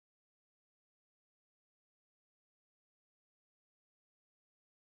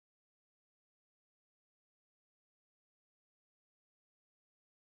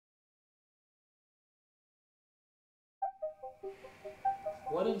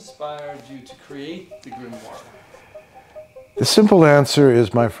What inspired you to create the Grimoire? The simple answer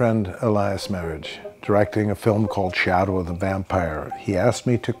is my friend E.Elias Merhige, directing a film called Shadow of the Vampire. He asked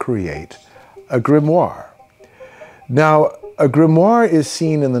me to create a grimoire. Now, a grimoire is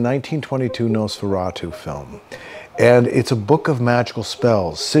seen in the 1922 Nosferatu film, and it's a book of magical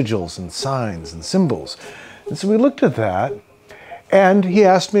spells, sigils and signs and symbols. And so we looked at that, and he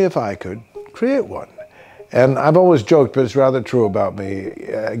asked me if I could create one. And I've always joked, but it's rather true about me,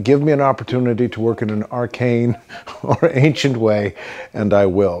 give me an opportunity to work in an arcane or ancient way, and I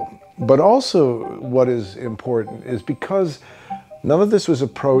will. But also what is important is because none of this was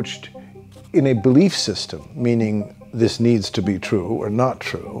approached in a belief system, meaning this needs to be true or not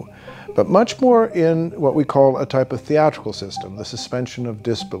true, but much more in what we call a type of theatrical system, the suspension of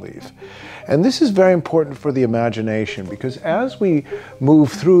disbelief. And this is very important for the imagination because as we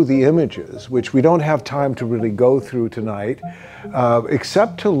move through the images, which we don't have time to really go through tonight,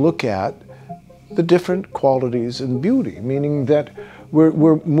 except to look at the different qualities and beauty, meaning that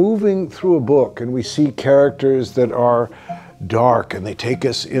we're moving through a book and we see characters that are dark and they take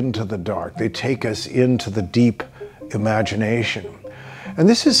us into the dark, they take us into the deep imagination. And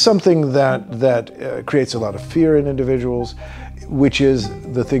this is something that creates a lot of fear in individuals, which is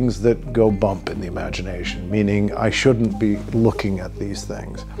the things that go bump in the imagination, meaning I shouldn't be looking at these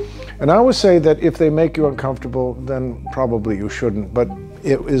things. And I always say that if they make you uncomfortable, then probably you shouldn't. But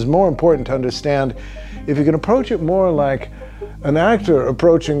it is more important to understand if you can approach it more like an actor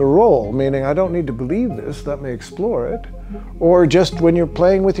approaching a role, meaning I don't need to believe this, let me explore it. Or just when you're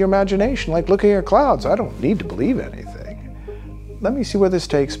playing with your imagination, like looking at clouds, I don't need to believe anything. Let me see where this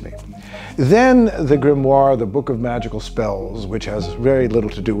takes me. Then the grimoire, the book of magical spells, which has very little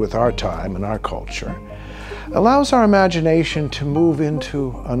to do with our time and our culture, allows our imagination to move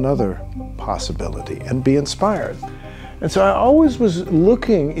into another possibility and be inspired. And so I always was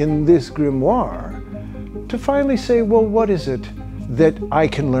looking in this grimoire to finally say, well, what is it that I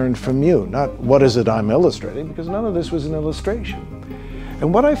can learn from you? Not what is it I'm illustrating, because none of this was an illustration.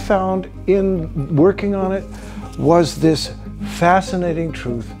 And what I found in working on it was this fascinating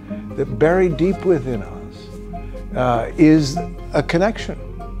truth that buried deep within us is a connection.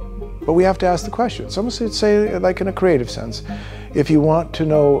 But we have to ask the question. Some would say, like in a creative sense, if you want to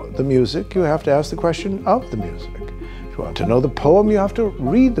know the music, you have to ask the question of the music. If you want to know the poem, you have to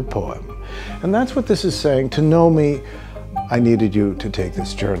read the poem. And that's what this is saying. To know me, I needed you to take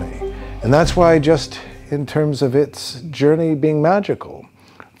this journey. And that's why, just in terms of its journey being magical,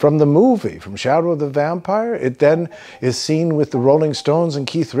 from the movie, from Shadow of the Vampire, it then is seen with the Rolling Stones and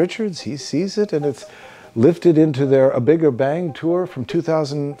Keith Richards. He sees it, and it's lifted into their A Bigger Bang tour from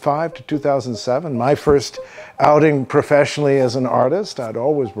 2005 to 2007. My first outing professionally as an artist. I'd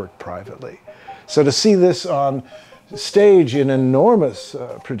always worked privately. So to see this on stage in enormous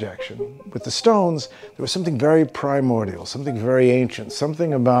projection with the Stones, there was something very primordial, something very ancient,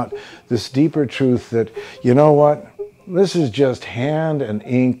 something about this deeper truth that, you know what? This is just hand and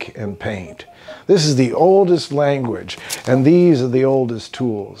ink and paint. This is the oldest language, and these are the oldest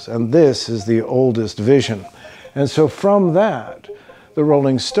tools, and this is the oldest vision. And so from that, the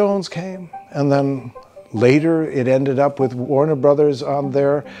Rolling Stones came, and then later it ended up with Warner Brothers on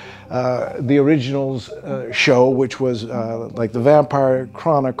their The Originals show, which was like the Vampire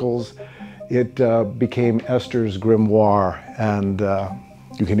Chronicles. It became Esther's Grimoire, and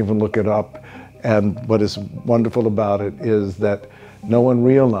you can even look it up. And what is wonderful about it is that no one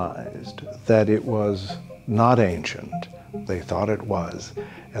realized that it was not ancient. They thought it was.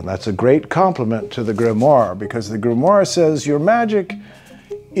 And that's a great compliment to the grimoire, because the grimoire says your magic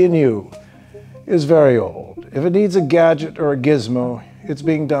in you is very old. If it needs a gadget or a gizmo, it's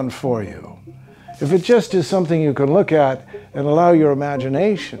being done for you. If it just is something you can look at and allow your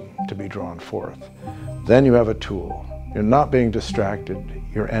imagination to be drawn forth, then you have a tool. You're not being distracted,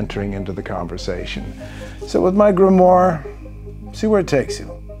 you're entering into the conversation. So with my grimoire, see where it takes you.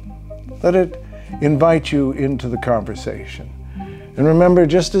 Let it invite you into the conversation. And remember,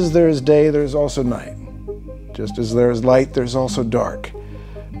 just as there is day, there is also night. Just as there is light, there's also dark.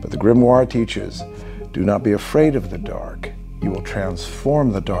 But the grimoire teaches, do not be afraid of the dark. You will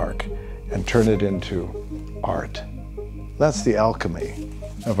transform the dark and turn it into art. That's the alchemy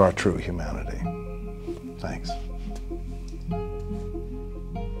of our true humanity. Thanks.